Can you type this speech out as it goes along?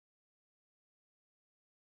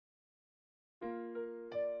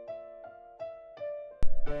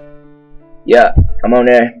Yeah, I'm on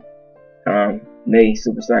there. Me,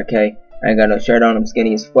 SuperStarKay. I ain't got no shirt on. I'm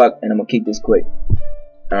skinny as fuck, and I'm gonna keep this quick.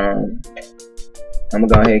 I'm gonna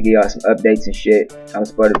go ahead and give y'all some updates and shit. I was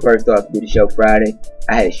supposed to first off do the show Friday.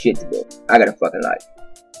 I had shit to do. I got a fucking life.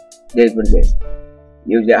 This is what it is.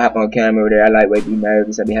 Usually I hop on camera over there. I lightweight be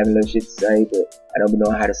nervous. I be having little shit to say, but I don't be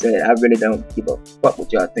knowing how to say it. I really don't give a fuck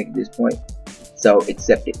what y'all think at this point. So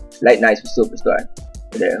accept it. Late nights with SuperStar.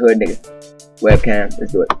 With that hood nigga. Webcam.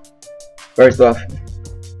 Let's do it. First off,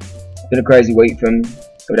 it's been a crazy week for me.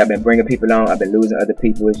 But I've been bringing people on. I've been losing other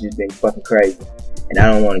people. It's just been fucking crazy. And I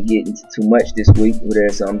don't want to get into too much this week with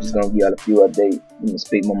it, so I'm just gonna give y'all a few updates. I'm gonna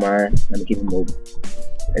speak my mind. Let me keep it moving.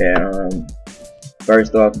 And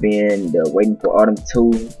first off, being the Waiting for Autumn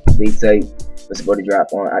 2 beat tape was supposed to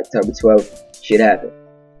drop on October 12th. Shit happened.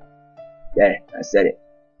 Yeah, I said it.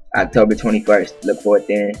 October 21st. Look for it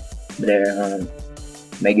then.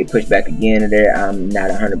 But may get pushed back again. There, I'm not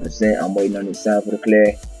 100%. I'm waiting on this sample to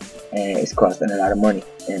clear, and it's costing a lot of money,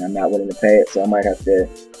 and I'm not willing to pay it. So I might have to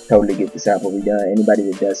totally get the sample redone.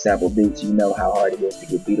 Anybody that does sample beats, you know how hard it is to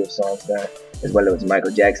get Beatles songs done, as well as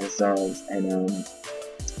Michael Jackson songs, and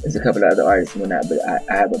there's a couple of other artists and whatnot. But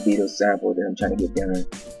I have a Beatles sample that I'm trying to get done,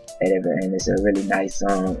 and it's a really nice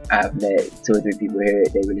song. I've let 2 or 3 people hear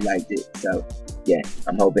it. They really liked it. So yeah,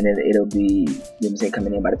 I'm hoping that it'll be, you know what I'm saying,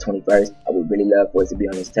 coming in by the 21st. I would really love for it to be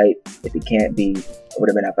on this tape. If it can't be, it would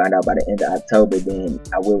have been I find out by the end of October, then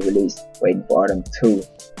I will release Waiting for Autumn 2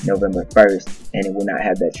 November 1st, and it will not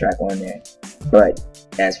have that track on there. But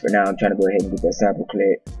as for now, I'm trying to go ahead and get that sample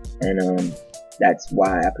cleared, and that's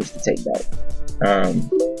why I pushed the tape back.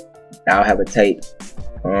 I'll have a tape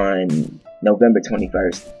on November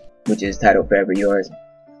 21st, which is titled Forever Yours.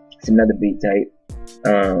 It's another beat tape.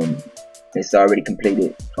 It's already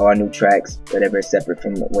completed, all new tracks, whatever, separate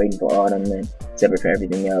from Waiting for Autumn and separate from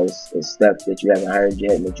everything else. It's stuff that you haven't heard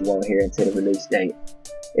yet, that you won't hear until the release date.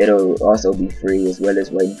 It'll also be free, as well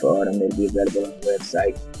as Waiting for Autumn. It'll be available on the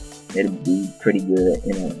website. It'll be pretty good,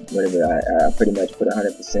 you know, whatever. I pretty much put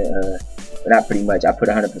 100%, not pretty much, I put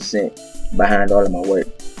 100% behind all of my work.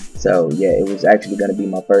 So yeah, it was actually going to be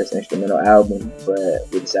my first instrumental album, but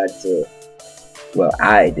we decided to, well,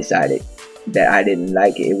 I decided that I didn't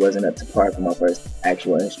like it. It wasn't up to par for my first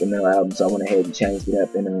actual instrumental album, so I went ahead and changed it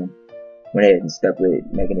up, and went ahead and stuck with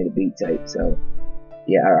making it a beat tape. So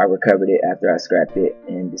yeah, I recovered it after I scrapped it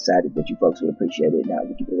and decided that you folks would appreciate it. Now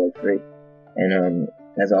we keep it away free. And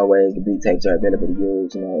as always, the beat tapes are available to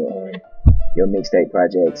use, you know, your mixtape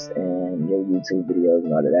projects and your YouTube videos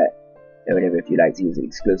and all of that. And whatever, if you like to use it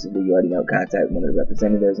exclusively, you already know, contact one of the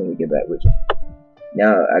representatives and we get back with you.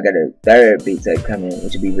 Now I got a 3rd beat tape coming,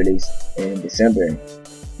 which will be released in December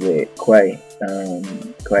with Quay.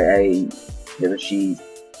 Quay A, she's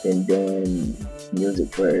been doing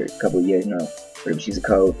music for a couple of years now. She's a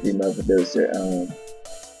cold female producer,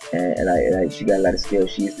 and like she got a lot of skills.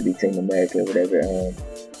 She used to be Team America, whatever.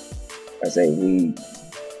 I say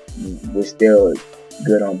we're still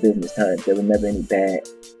good on business terms. There was never any bad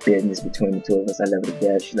business between the two of us. I love her to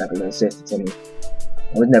death. She's like a little sister to me.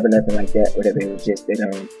 It was never nothing like that, whatever. It was just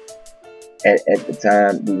that at the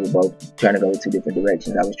time we were both trying to go in 2 different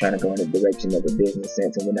directions. I was trying to go in the direction of a business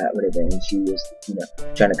sense and whatnot, whatever, and she was, you know,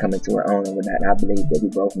 trying to come into her own and whatnot. And I believe that we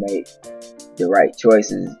both made the right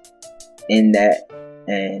choices in that,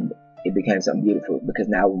 and it became something beautiful, because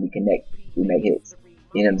now when we connect, we make hits.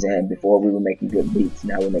 You know what I'm saying? Before we were making good beats,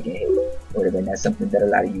 now we're making hits, whatever, and that's something that a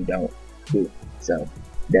lot of you don't do. So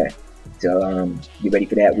that. So get ready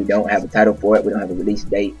for that. We don't have a title for it. We don't have a release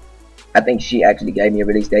date. I think she actually gave me a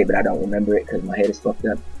release date, but I don't remember it because my head is fucked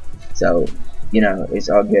up. So, you know, it's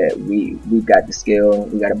all good. We've got the skill.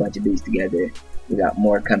 We got a bunch of beats together. We got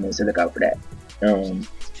more coming, so look out for that.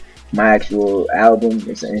 My actual album,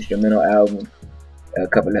 it's an instrumental album, a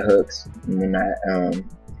couple of hooks, and then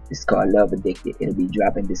it's called Love Addicted. It'll be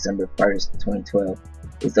dropping December 1st, 2012.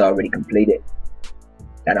 It's already completed.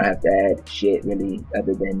 I don't have to add shit really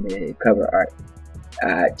other than the cover art.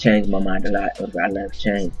 I changed my mind a lot. I love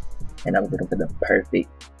change, and I was looking for the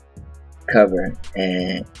perfect cover,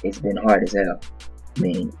 and it's been hard as hell. I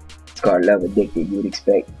mean, it's called Love Addicted. You would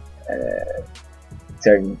expect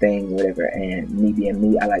certain things, whatever, and me being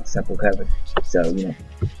me, I like simple covers. So, you know,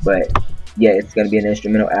 but yeah, it's gonna be an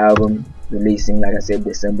instrumental album releasing, like I said,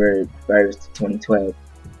 December 1st, 2012.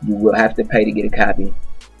 You will have to pay to get a copy,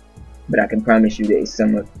 but I can promise you that it's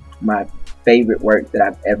some of my favorite work that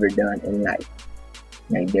I've ever done in life.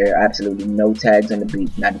 Like, there are absolutely no tags on the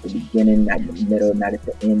beat, not at the beginning, not in the middle, not at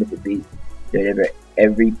the end of the beat.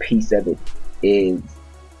 Every piece of it is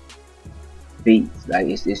beats. Like,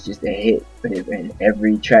 it's just a hit. But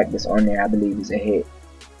every track that's on there, I believe, is a hit.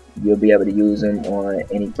 you'll be able to use them on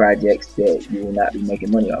any projects that you will not be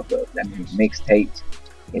making money off of. That means mixtapes,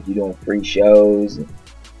 if you're doing free shows,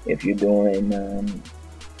 if you're doing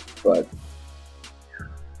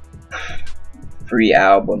free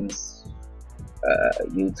albums,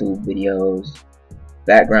 YouTube videos,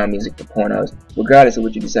 background music for pornos, regardless of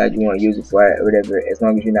what you decide you want to use it for, or whatever, as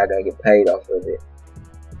long as you're not going to get paid off of it,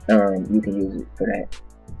 you can use it for that.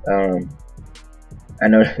 I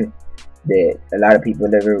know that a lot of people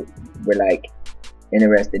that were like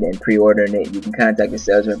interested in pre-ordering it. You can contact the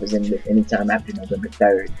sales representative anytime after November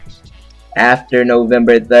 3rd. After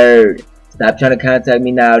November 3rd. Stop trying to contact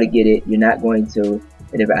me now to get it. You're not going to.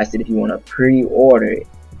 And if I said if you want to pre-order it,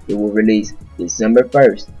 it will release December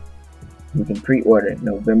 1st. You can pre-order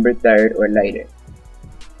November 3rd or later.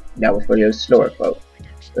 That was for your store, folks.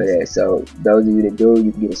 So those of you that do,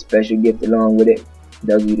 you can get a special gift along with it.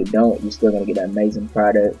 Those of you that don't, you're still gonna get an amazing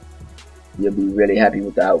product. You'll be really happy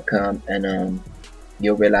with the outcome, and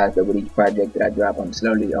you'll realize that with each project that I drop, I'm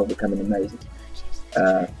slowly overcoming amazing.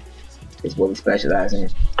 It's what we specialize in.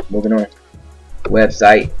 Moving on.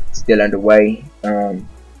 Website still underway.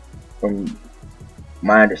 From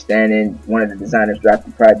my understanding, one of the designers dropped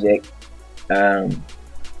the project.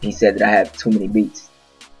 He said that I have too many beats.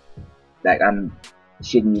 Like, I'm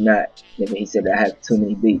shitting you not. He said that I have too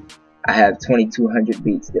many beats. I have 2,200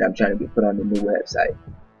 beats that I'm trying to get put on the new website.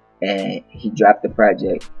 And he dropped the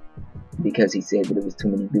project because he said that it was too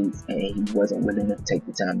many beats and he wasn't willing to take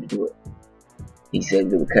the time to do it. He said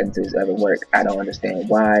that it would cut into his other work. I don't understand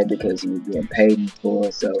why, because he was being paid in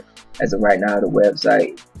full. So as of right now, the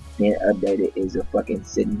website being updated is a fucking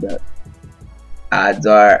sitting duck. Odds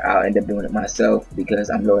are I'll end up doing it myself because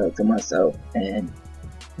I'm loyal to myself, and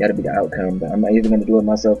that'll be the outcome. But I'm either going to do it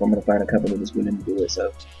myself or I'm going to find a company that's willing to do it.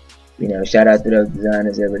 So, you know, shout out to those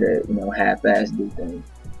designers ever that, you know, half-ass do things.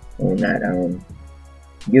 And not,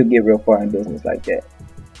 you'll get real far in business like that.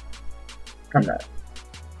 I'm not.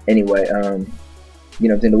 Anyway, you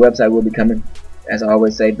know what I'm saying, the website will be coming. As I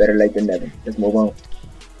always say, better late than never. Let's move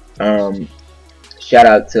on. Shout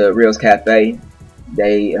out to Reels Cafe.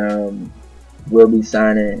 They will be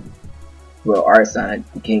signing, well, are signed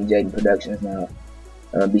to King Jaden Productions now.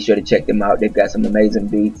 Be sure to check them out. They've got some amazing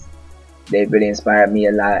beats. They've really inspired me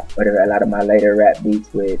a lot. Whatever, a lot of my later rap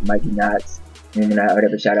beats with Mikey Knox. And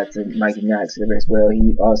whatever, shout out to Mikey Knox as well.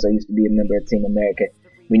 He also used to be a member of Team America.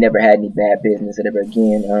 We never had any bad business whatever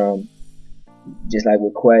again. Just like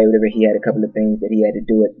with Quay, whatever, he had a couple of things that he had to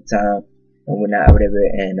do at the time and whatnot, whatever.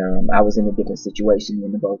 And I was in a different situation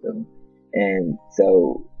than the both of them. And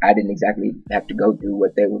so I didn't exactly have to go through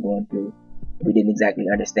what they were going through. We didn't exactly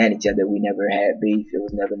understand each other. We never had beef. It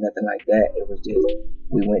was never nothing like that. It was just,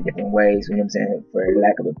 we went different ways, you know what I'm saying, for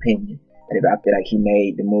lack of opinion. And I feel like he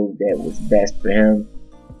made the move that was best for him.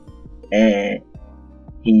 And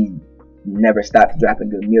he never stopped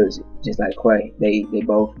dropping good music. Just like Quay. They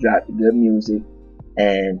both dropped good music.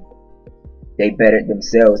 And they bettered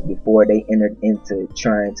themselves before they entered into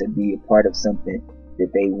trying to be a part of something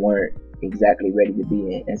that they weren't exactly ready to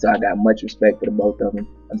be in. And so I got much respect for the both of them.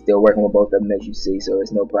 I'm still working with both of them, as you see, so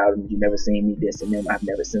it's no problem. You never seen me dissing them. I've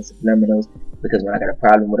never sent subliminals, because when I got a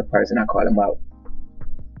problem with a person, I call them out.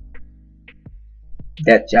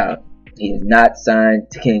 That job. He is not signed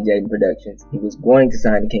to King Jaden Productions. He was going to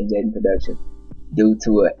sign to King Jaden Productions. Due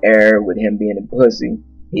to an error with him being a pussy,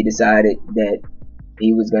 he decided that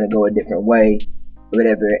he was going to go a different way,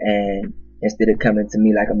 whatever, and instead of coming to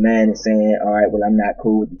me like a man and saying, alright, well, I'm not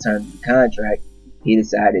cool with the terms of the contract, he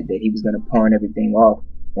decided that he was going to pawn everything off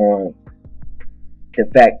on the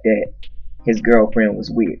fact that his girlfriend was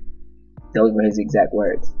weird. Those were his exact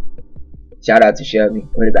words. Shout out to Shelby.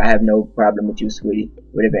 Whatever, I have no problem with you, sweetie.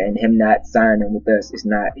 Whatever, and him not signing with us is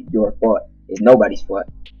not your fault. It's nobody's fault.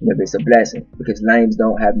 Whatever, it's a blessing, because lames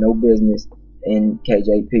don't have no business in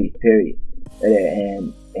KJP, period.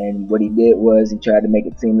 And what he did was he tried to make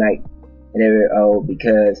it seem like, whatever, oh,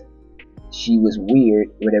 because she was weird,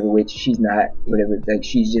 whatever, which she's not, whatever, like,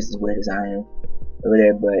 she's just as weird as I am,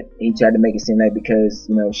 whatever, but he tried to make it seem like because,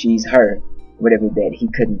 you know, she's her, whatever, that he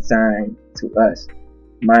couldn't sign to us.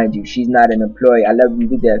 Mind you, she's not an employee. I love you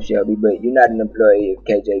to death, Shelby, but you're not an employee of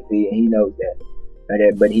KJP, and he knows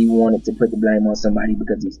that. But he wanted to put the blame on somebody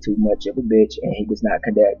because he's too much of a bitch, and he does not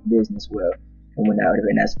conduct business well, and whatnot,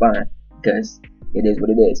 and that's fine, because it is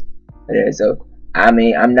what it is. So, I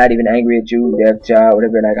mean, I'm not even angry at you, deaf child,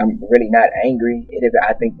 whatever. Like, I'm really not angry.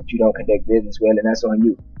 I think that you don't conduct business well, and that's on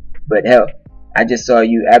you. But hell, I just saw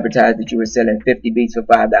you advertise that you were selling 50 beats for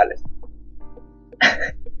 $5.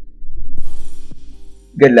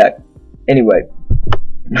 Good luck. Anyway,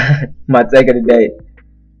 my take of the day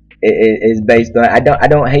is based on, I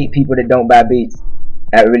don't hate people that don't buy beats.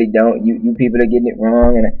 I really don't. You people are getting it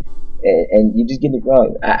wrong, and you just getting it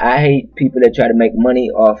wrong. I hate people that try to make money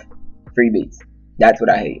off free beats. That's what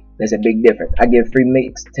I hate. There's a big difference. I give free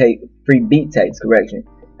beat tapes. Correction.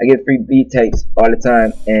 I get free beat tapes all the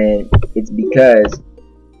time, and it's because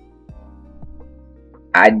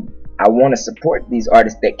I want to support these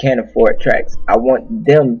artists that can't afford tracks. I want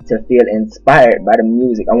them to feel inspired by the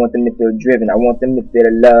music. I want them to feel driven. I want them to feel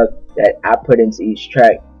the love that I put into each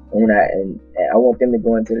track. And I want them to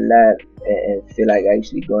go into the lab and feel like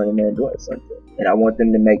actually going in there and doing something. And I want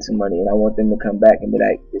them to make some money. And I want them to come back and be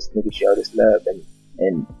like, this nigga showed us love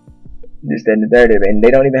and this, that, and the third. And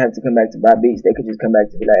they don't even have to come back to buy beats. They could just come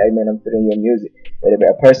back to be like, hey man, I'm feeling your music. But if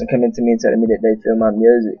a person coming to me and telling me that they feel my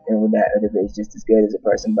music, and with that, it's just as good as a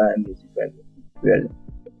person buying music from me. Really.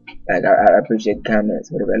 Like, I appreciate the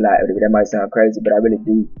comments, whatever, a lot. Whatever, that might sound crazy, but I really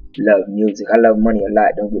do love music. I love money a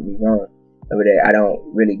lot, don't get me wrong. Over there, I don't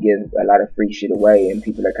really give a lot of free shit away, and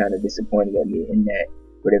people are kind of disappointed at me in that.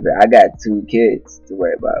 Whatever, I got 2 kids to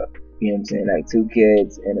worry about. You know what I'm saying? Like 2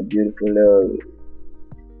 kids and a beautiful little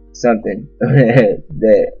something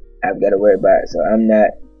that I've got to worry about. So I'm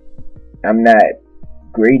not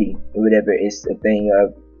greedy or whatever. It's a thing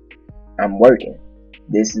of I'm working.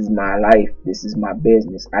 This is my life. This is my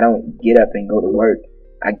business. I don't get up and go to work.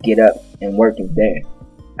 I get up and work is there.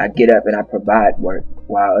 I get up and I provide work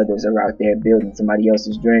while others are out there building somebody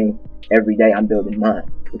else's dream. Every day I'm building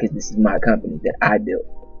mine because this is my company that I built.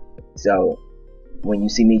 So when you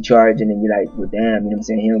see me charging and you're like, well damn, you know what I'm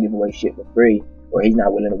saying, he don't give away shit for free, or he's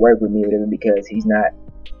not willing to work with me or whatever because he's not,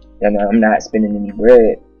 I'm not spending any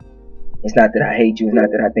bread. It's not that I hate you, it's not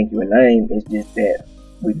that I think you're lame, it's just that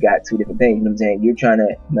we've got 2 different things. You know what I'm saying? You're trying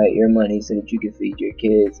to make your money so that you can feed your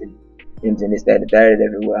kids and, you know what I'm saying, this, that, and the third,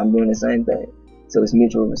 everywhere. I'm doing the same thing. So it's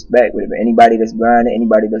mutual respect. Whatever. Anybody that's grinding,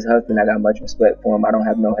 anybody that's hustling, I got much respect for them. I don't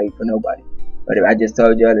have no hate for nobody. But if I just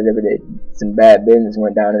told y'all that some bad business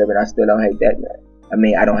went down, and I still don't hate that man. I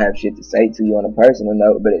mean, I don't have shit to say to you on a personal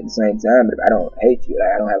note, but at the same time, if I don't hate you,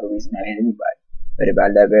 like I don't have a reason to hate anybody. But if I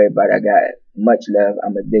love everybody, I got much love.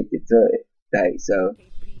 I'm addicted to it. Like, so,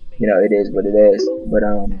 you know, it is what it is. But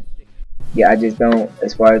yeah, I just don't,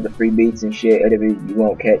 as far as the free beats and shit, you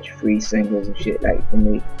won't catch free singles and shit. Like, for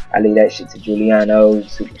me, I leave that shit to Juliano,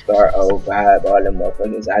 SuperStar, Vibe, all them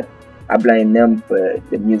motherfuckers. I blame them for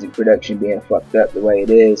the music production being fucked up the way it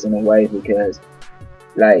is in a way because,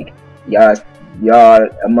 like, y'all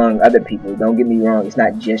among other people, don't get me wrong, it's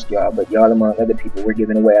not just y'all, but y'all among other people, we're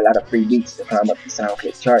giving away a lot of free beats to climb up the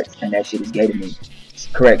SoundClick charts, and that shit is gay to me.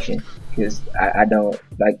 Correction, because I don't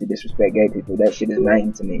like to disrespect gay people. That shit is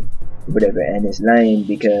lame to me, whatever, and it's lame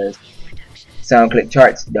because SoundClick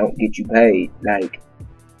charts don't get you paid. Like,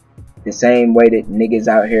 the same way that niggas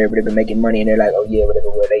out here, whatever, making money, and they're like, oh yeah, whatever,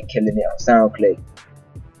 well, they killing it on SoundClick.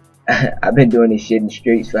 I've been doing this shit in the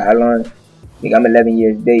streets for how long? Like, I'm 11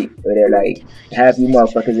 years deep, but they're like, half you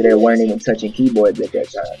motherfuckers that weren't even touching keyboards at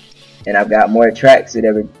that time. And I've got more tracks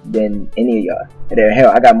than any of y'all. And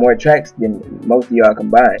hell, I got more tracks than most of y'all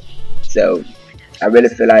combined. So I really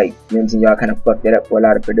feel like, you know what I'm saying, y'all kind of fucked that up for a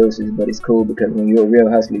lot of producers, but it's cool because when you're a real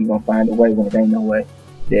hustler, you're gonna find a way when it ain't no way.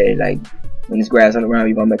 They're like, when there's grass on the ground,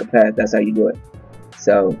 you're gonna make a path. That's how you do it.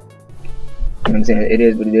 So, you know what I'm saying, it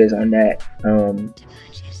is what it is on that.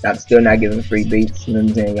 I'm still not giving free beats, you know what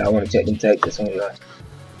I'm saying? Y'all want to check them tapes, that's on y'all.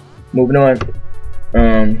 Moving on.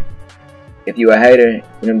 If you a hater, you know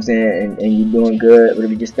what I'm saying, and you doing good,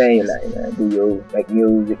 whatever, just stay in your lane, man. Do you make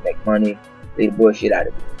music, make money, leave the bullshit out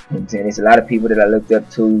of it. You know what I'm saying? There's a lot of people that I looked up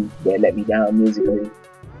to that let me down musically,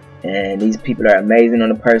 and these people are amazing on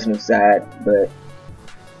the personal side, but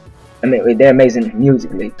I mean, they're amazing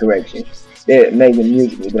musically, correction. They're amazing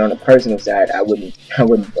musically, but on the personal side, I wouldn't fuck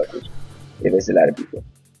with you. If it's a lot of people.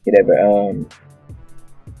 Whatever,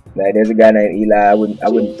 like there's a guy named Eli, I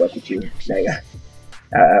wouldn't fuck with you. Like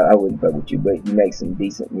I wouldn't fuck with you, but you make some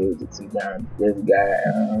decent music sometimes. There's a guy,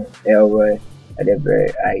 Elroy,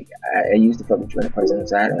 I used to fuck with you on the personal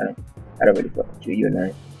side. I don't really fuck with you, you're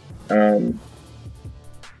nice. Let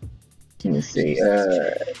me see,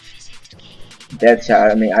 Death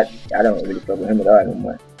Child, I mean, I don't really fuck with him at all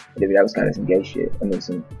anymore. But that was kind of some gay shit, I mean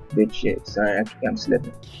some bitch shit, sorry, I'm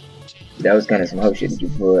slipping. That was kind of some hoe shit that you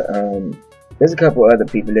put. There's a couple other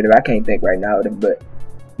people that I can't think right now, but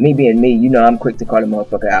me being me, you know, I'm quick to call a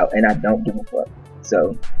motherfucker out, and I don't give a fuck.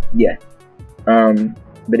 So, yeah.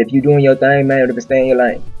 But if you doing your thing, man, whatever, stay in your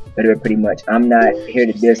lane. Whatever, pretty much. I'm not here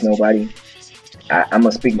to diss nobody. I'm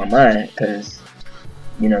gonna speak my mind, cause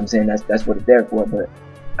you know what I'm saying. That's what it's there for. But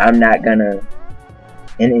I'm not gonna,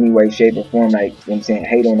 in any way, shape, or form, like, you know what I'm saying,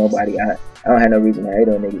 hate on nobody. I don't have no reason to hate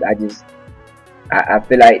on niggas. I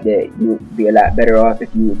feel like that you would be a lot better off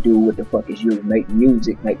if you would do what the fuck is you, make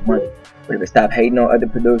music, make money. But if it stop hating on other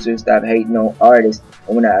producers, stop hating on artists,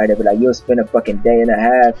 or when I but like you'll spend a fucking day and a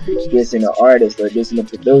half dissing an artist or dissing a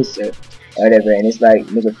producer or whatever, and it's like,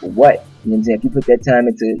 nigga, for what? You know what I'm saying? If you put that time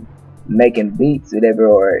into making beats, whatever,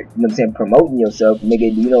 or you know what I'm saying, promoting yourself,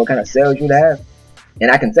 nigga, do you know what kind of sales you'd have?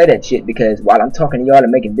 And I can say that shit because while I'm talking to y'all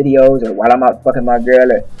and making videos, or while I'm out fucking my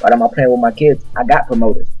girl, or while I'm out playing with my kids, I got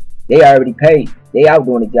promoters. They already paid. They out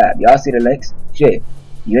doing the job. Y'all see the links? Shit.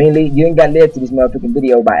 You ain't got led to this motherfucking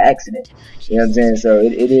video by accident. You know what I'm saying? So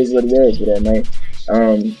it is what it is with that,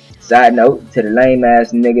 man. Side note to the lame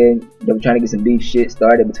ass nigga that was trying to get some beef shit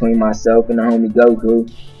started between myself and the homie Goku.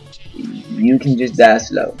 You can just die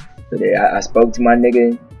slow. But I spoke to my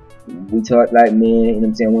nigga. We talked like men. You know what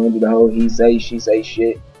I'm saying? We went through the whole he say, she say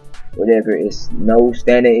shit. Whatever. It's no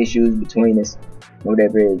standing issues between us.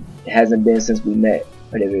 Whatever. It hasn't been since we met.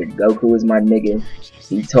 Whatever. Goku is my nigga.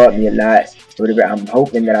 He taught me a lot. Whatever. I'm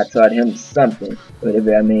hoping that I taught him something.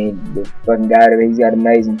 Whatever. I mean, the fucking guy, he's got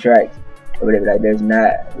amazing tracks. Whatever. Like, there's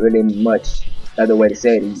not really much other way to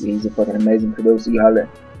say it. He's a fucking amazing producer. Y'all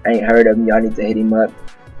ain't heard of him. Y'all need to hit him up.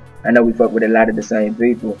 I know we fuck with a lot of the same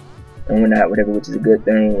people. And we're not, whatever, which is a good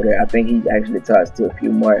thing. Whatever. I think he actually talks to a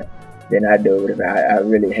few more than I do. Whatever. I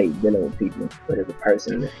really hate dealing with people. Whatever,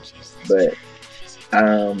 personally. But,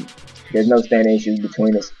 there's no standing issues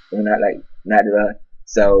between us. We're not at all.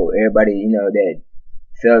 So everybody, you know, that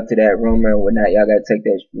fell to that rumor and whatnot, y'all gotta take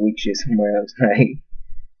that weak shit somewhere else. Like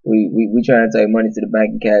we trying to take money to the bank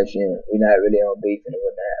and cash in. We're not really on beef and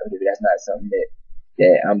whatnot. That's not something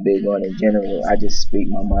that I'm big on in general. I just speak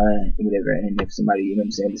my mind, whatever. And if somebody, you know what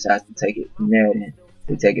I'm saying, decides to take it from there, then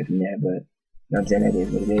we take it from there. But you know what I'm saying, that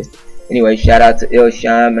is what it is. Anyway, shout out to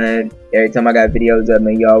Ilshine, man. Every time I got videos up,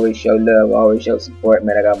 man, you always show love, always show support,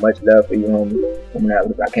 man. I got much love for you,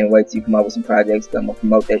 homie. I can't wait till you come out with some projects. I'm gonna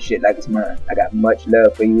promote that shit like it's mine. I got much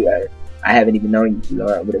love for you. I haven't even known you too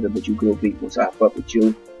long, whatever, but you cool people, so I fuck with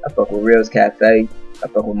you. I fuck with Reels Cafe. I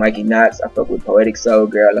fuck with Mikey Knox. I fuck with Poetic Soul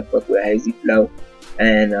Girl. I fuck with Hazy Flow,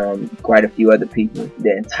 and quite a few other people.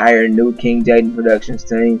 The entire new King Jaden Productions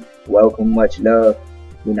team. Welcome, much love.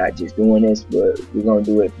 We're not just doing this, but we're gonna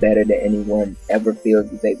do it better than anyone ever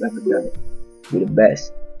feels that they've ever done it. We're the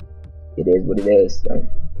best. It is what it is. So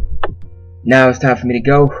now it's time for me to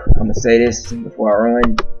go. I'm gonna say this before I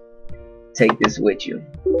run. Take this with you.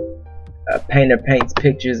 A painter paints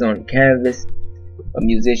pictures on canvas. A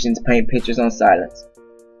musicians paint pictures on silence.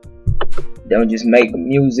 Don't just make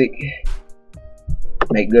music.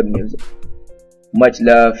 Make good music. Much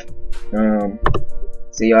love.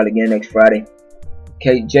 See y'all again next Friday.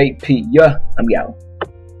 KJP, yeah, I'm out.